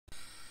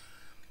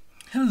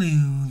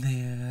Hello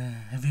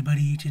there,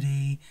 everybody.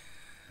 Today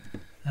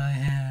I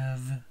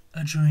have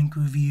a drink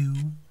review.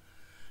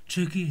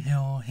 Turkey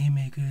Hill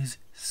Haymakers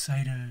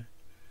Cider.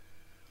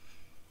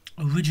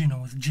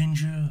 Original with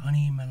ginger,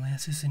 honey,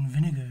 molasses, and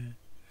vinegar.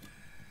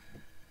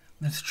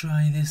 Let's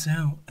try this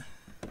out.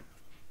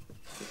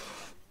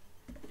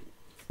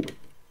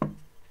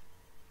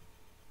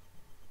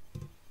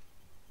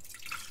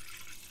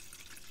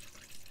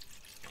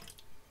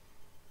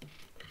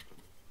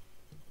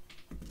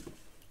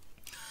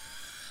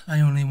 I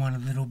only want a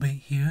little bit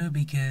here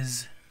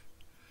because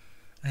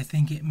I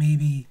think it may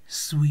be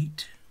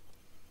sweet.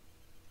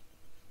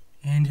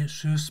 And it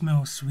sure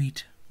smells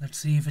sweet. Let's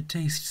see if it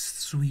tastes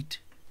sweet.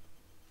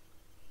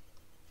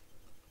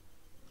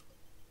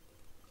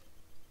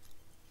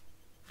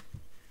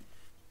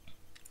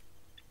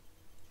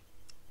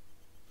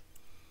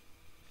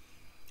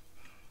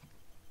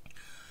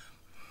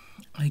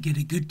 I get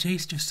a good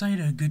taste of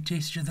cider, a good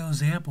taste of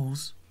those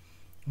apples.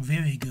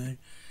 Very good.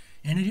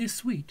 And it is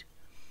sweet.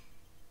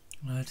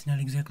 It's not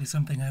exactly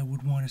something I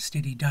would want a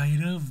steady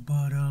diet of,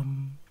 but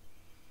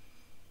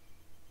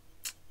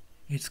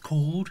it's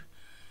cold,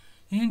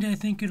 and I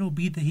think it'll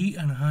beat the heat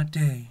on a hot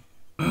day.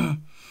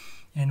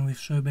 And we've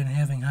sure been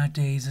having hot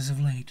days as of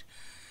late.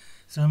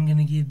 So I'm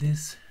gonna give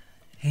this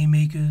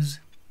Haymakers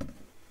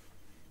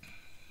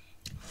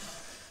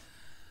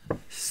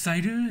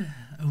Cider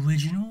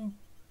Original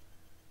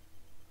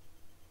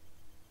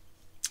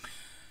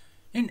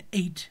an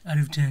 8 out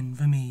of 10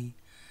 for me.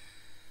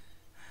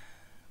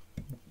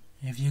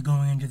 If you're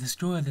going into the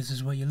store, this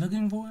is what you're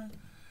looking for.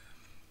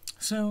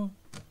 So,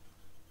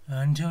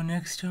 until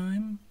next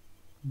time,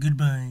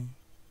 goodbye.